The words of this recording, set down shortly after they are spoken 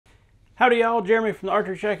Howdy y'all, Jeremy from the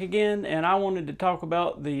Archery Shack again, and I wanted to talk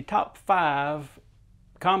about the top 5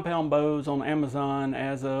 compound bows on Amazon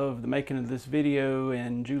as of the making of this video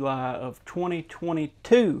in July of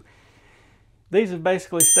 2022. These have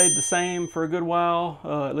basically stayed the same for a good while,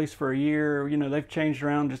 at least for a year. You know, they've changed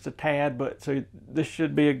around just a tad, but so this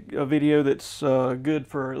should be a video that's good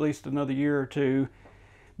for at least another year or two.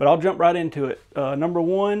 But I'll jump right into it. Number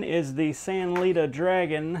 1 is the Sanlita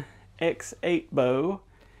Dragon X8 bow.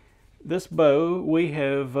 This bow we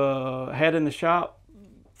have had in the shop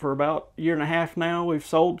for about a year and a half now. We've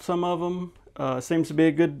sold some of them. Seems to be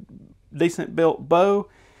a good, decent built bow.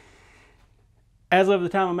 As of the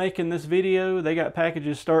time of making this video, they got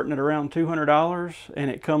packages starting at around $200, and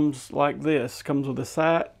it comes like this. Comes with a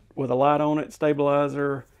sight with a light on it,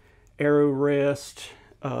 stabilizer, arrow rest,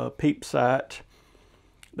 peep sight.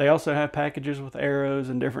 They also have packages with arrows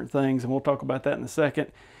and different things, and we'll talk about that in a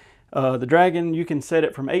second. The Dragon, you can set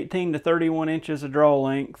it from 18 to 31 inches of draw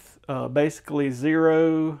length, basically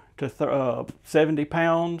 0 to 70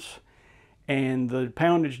 pounds, and the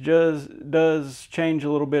poundage does change a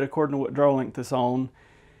little bit according to what draw length it's on.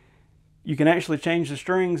 You can actually change the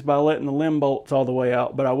strings by letting the limb bolts all the way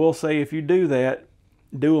out, but I will say if you do that,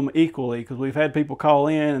 do them equally, because we've had people call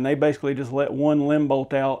in and they basically just let one limb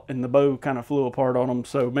bolt out and the bow kind of flew apart on them.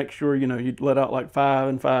 So make sure, you know, you let out like 5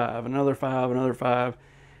 and 5, another 5, another 5.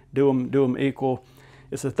 Do them equal.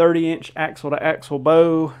 It's a 30-inch axle-to-axle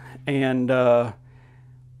bow, and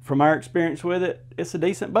from our experience with it, it's a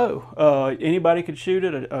decent bow. Anybody could shoot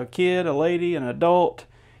it, a kid, a lady, an adult.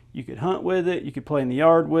 You could hunt with it. You could play in the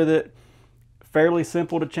yard with it. Fairly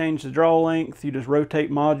simple to change the draw length. You just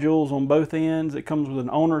rotate modules on both ends. It comes with an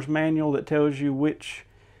owner's manual that tells you which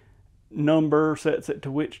number sets it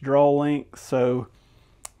to which draw length. So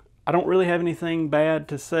I don't really have anything bad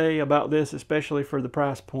to say about this, especially for the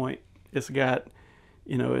price point. It's got,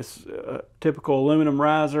 you know, it's a typical aluminum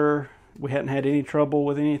riser. We hadn't had any trouble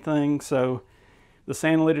with anything, so the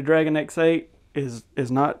Sanlita Dragon X8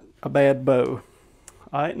 is not a bad bow.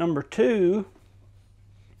 All right, number 2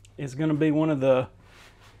 is going to be one of the,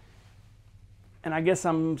 and I guess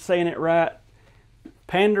I'm saying it right,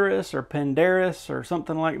 Pandarus or Pandarus or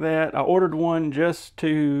something like that. I ordered one just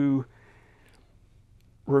to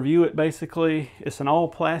review it. Basically, it's an all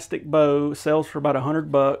plastic bow. It sells for about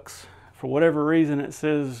 $100. For whatever reason, it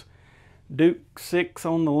says Duke 6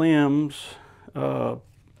 on the limbs.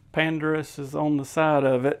 Pandarus is on the side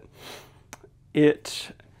of it.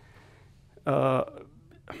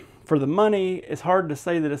 For the money, it's hard to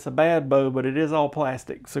say that it's a bad bow, but it is all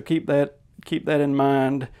plastic, so keep that in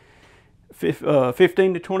mind.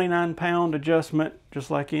 15 to 29 pound adjustment, just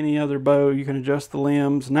like any other bow. You can adjust the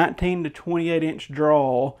limbs. 19 to 28 inch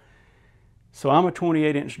draw. So I'm a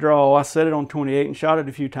 28 inch draw. I set it on 28 and shot it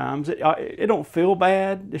a few times. It don't feel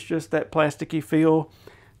bad. It's just that plasticky feel.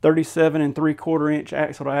 37 3/4 inch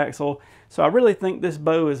axle to axle. So I really think this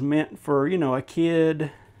bow is meant for, you know, a kid,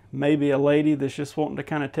 maybe a lady that's just wanting to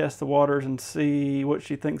kind of test the waters and see what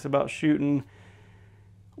she thinks about shooting.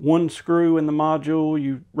 One screw in the module,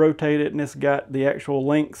 you rotate it and it's got the actual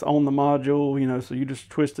links on the module, you know, so you just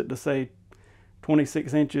twist it to say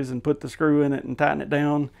 26 inches and put the screw in it and tighten it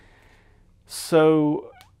down. So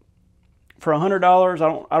for $100,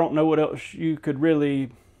 I don't know what else you could really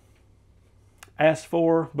ask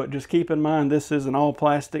for, but just keep in mind this is an all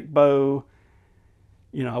plastic bow.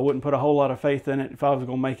 You know, I wouldn't put a whole lot of faith in it if I was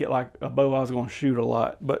going to make it like a bow I was going to shoot a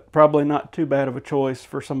lot, but probably not too bad of a choice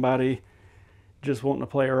for somebody just wanting to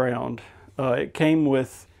play around. It came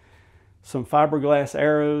with some fiberglass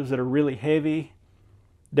arrows that are really heavy,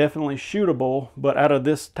 definitely shootable, but out of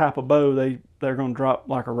this type of bow, they're going to drop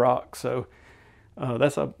like a rock. So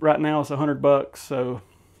right now it's $100. So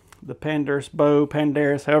the Pandarus bow,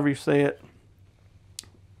 Pandarus, however you say it.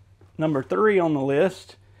 Number 3 on the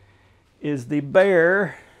list is the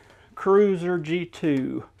Bear Cruiser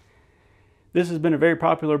G2. This has been a very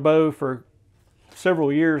popular bow for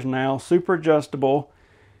several years now. Super adjustable.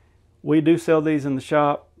 We do sell these in the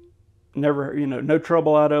shop. Never, you know, no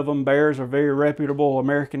trouble out of them. Bears are a very reputable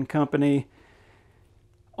American company.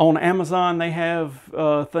 On Amazon, they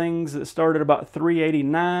have things that start at about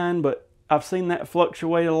 $389, but I've seen that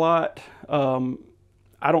fluctuate a lot.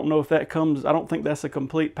 I don't know if that comes, I don't think that's a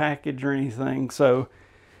complete package or anything. So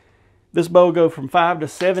this bow will go from 5 to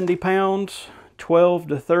 70 pounds. 12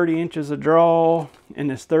 to 30 inches of draw,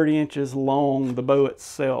 and it's 30 inches long, the bow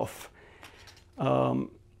itself. I'm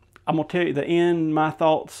going to tell you my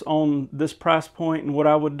thoughts on this price point and what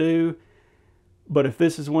I would do, but if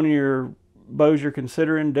this is one of your bows you're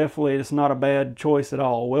considering, definitely it's not a bad choice at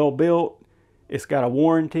all. Well built, it's got a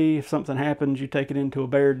warranty. If something happens, you take it into a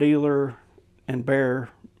Bear dealer, and Bear,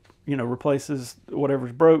 you know, replaces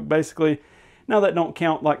whatever's broke basically. Now that don't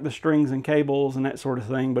count like the strings and cables and that sort of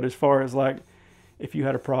thing, but as far as like if you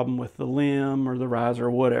had a problem with the limb or the riser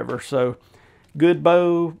or whatever. So good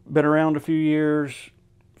bow, been around a few years.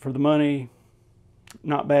 For the money,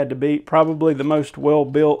 not bad to beat. Probably the most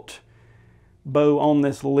well-built bow on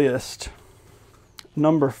this list.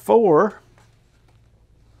 Number 4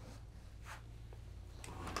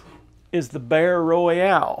 is the Bear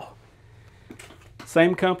Royale.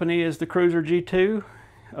 Same company as the Cruiser G2.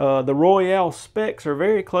 The Royale specs are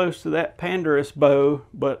very close to that Pandarus bow,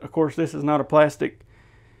 but of course this is not a plastic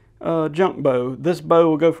junk bow. This bow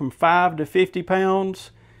will go from 5 to 50 pounds,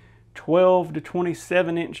 12 to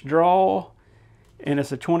 27 inch draw, and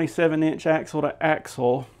it's a 27 inch axle to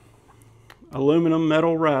axle, aluminum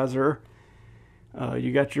metal riser.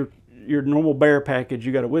 You got your normal Bear package.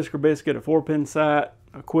 You got a whisker biscuit, a 4-pin sight,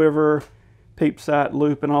 a quiver, peep sight,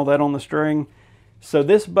 loop, and all that on the string. So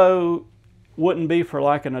this bow wouldn't be for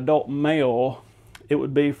like an adult male. It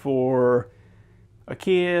would be for a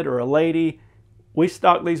kid or a lady. We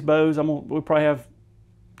stock these bows. We probably have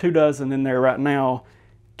 2 dozen in there right now.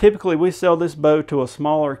 Typically we sell this bow to a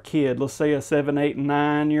smaller kid, let's say a 7, 8,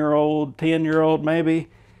 9-year-old, 10-year-old maybe,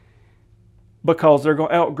 because they're going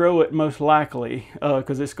to outgrow it most likely,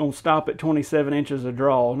 because it's going to stop at 27 inches of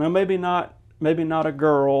draw. Now maybe not a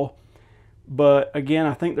girl, but again,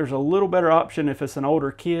 I think there's a little better option if it's an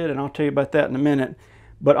older kid, and I'll tell you about that in a minute.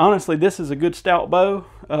 But honestly, this is a good stout bow.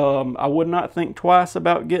 I would not think twice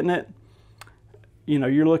about getting it. You know,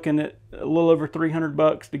 you're looking at a little over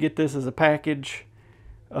 $300 to get this as a package,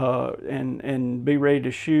 and be ready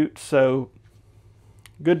to shoot. So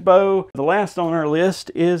good bow. The last on our list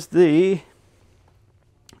is the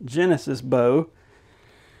Genesis bow.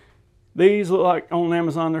 These look like on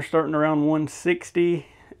Amazon they're starting around $160,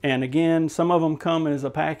 and again, some of them come as a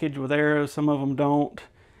package with arrows, some of them don't.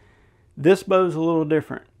 This bow's a little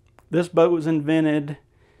different. This bow was invented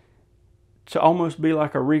to almost be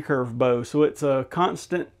like a recurve bow, so it's a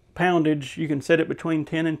constant poundage. You can set it between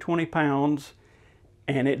 10 and 20 pounds,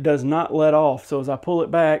 and it does not let off. So as I pull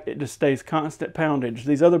it back, it just stays constant poundage.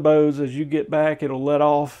 These other bows, as you get back, it'll let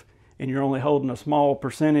off, and you're only holding a small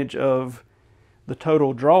percentage of the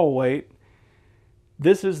total draw weight.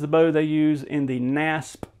 This is the bow they use in the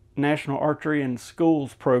NASP, National Archery in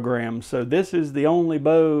Schools program. So this is the only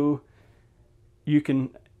bow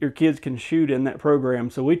your kids can shoot in that program.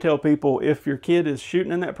 So we tell people, if your kid is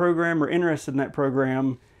shooting in that program or interested in that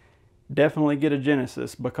program, definitely get a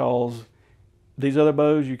Genesis, because these other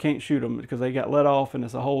bows, you can't shoot them because they got let off, and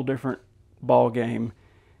it's a whole different ball game.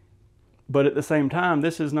 But at the same time,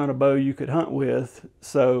 this is not a bow you could hunt with.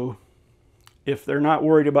 So if they're not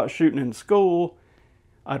worried about shooting in school,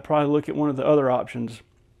 I'd probably look at one of the other options.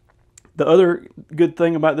 The other good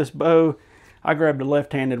thing about this bow, I grabbed a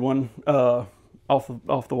left-handed one off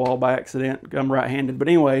the wall by accident. I'm right-handed, but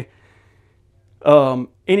anyway,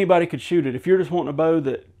 anybody could shoot it. If you're just wanting a bow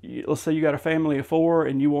that, let's say you got a family of 4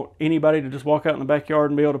 and you want anybody to just walk out in the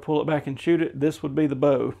backyard and be able to pull it back and shoot it, this would be the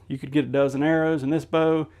bow. You could get a dozen arrows in this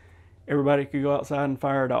bow. Everybody could go outside and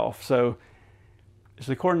fire it off. So it's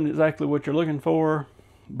according to exactly what you're looking for,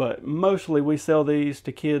 but mostly we sell these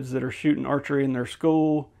to kids that are shooting archery in their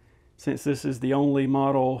school, since this is the only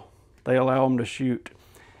model they allow them to shoot.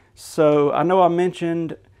 So I know I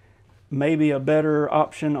mentioned maybe a better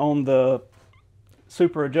option on the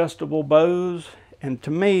super adjustable bows, and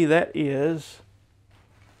to me that is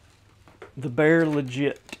the Bear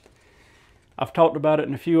Legit. I've talked about it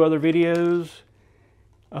in a few other videos.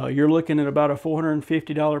 You're looking at about a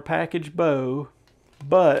 $450 package bow,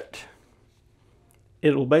 but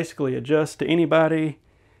it'll basically adjust to anybody.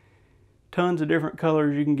 Tons of different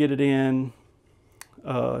colors you can get it in.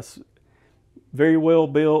 Very well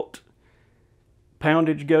built.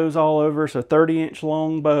 Poundage goes all over. It's a 30-inch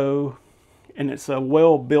long bow, and it's a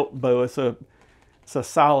well built bow. It's a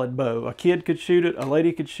solid bow. A kid could shoot it, a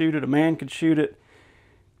lady could shoot it, a man could shoot it.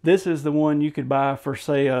 This is the one you could buy for,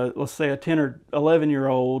 say, let's say a 10 or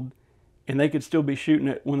 11-year-old, and they could still be shooting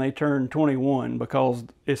it when they turn 21, because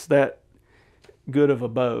it's that good of a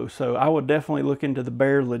bow. So I would definitely look into the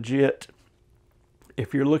Bear Legit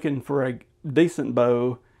if you're looking for a decent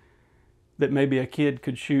bow that maybe a kid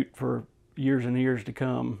could shoot for years and years to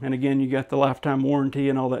come. And again, you got the lifetime warranty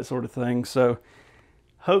and all that sort of thing. So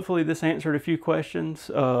hopefully this answered a few questions.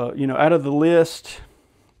 You know, out of the list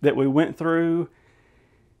that we went through,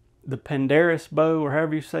 the Pandarus bow, or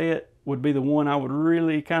however you say it, would be the one I would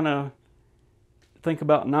really kind of think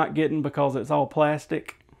about not getting, because it's all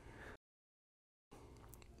plastic.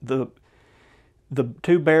 The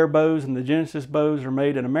 2 Bear bows and the Genesis bows are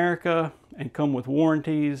made in America and come with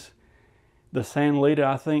warranties. The San Lita,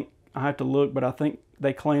 I think, I have to look, but I think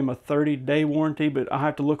they claim a 30-day warranty, but I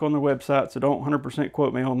have to look on their website, so don't 100%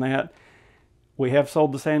 quote me on that. We have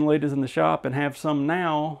sold the Sanlitas in the shop and have some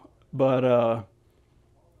now, but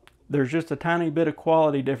there's just a tiny bit of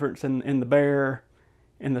quality difference in the Bear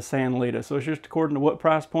and the Sanlita. So it's just according to what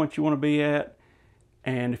price point you want to be at,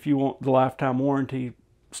 and if you want the lifetime warranty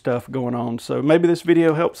stuff going on. So maybe this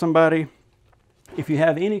video helped somebody. If you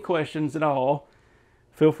have any questions at all,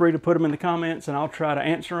 feel free to put them in the comments and I'll try to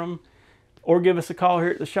answer them. Or give us a call here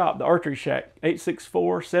at the shop, the Archery Shack,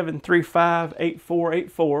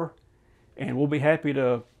 864-735-8484. And we'll be happy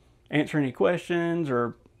to answer any questions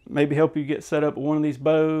or maybe help you get set up with one of these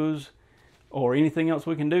bows or anything else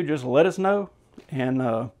we can do. Just let us know. And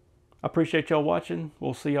I appreciate y'all watching.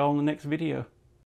 We'll see y'all in the next video.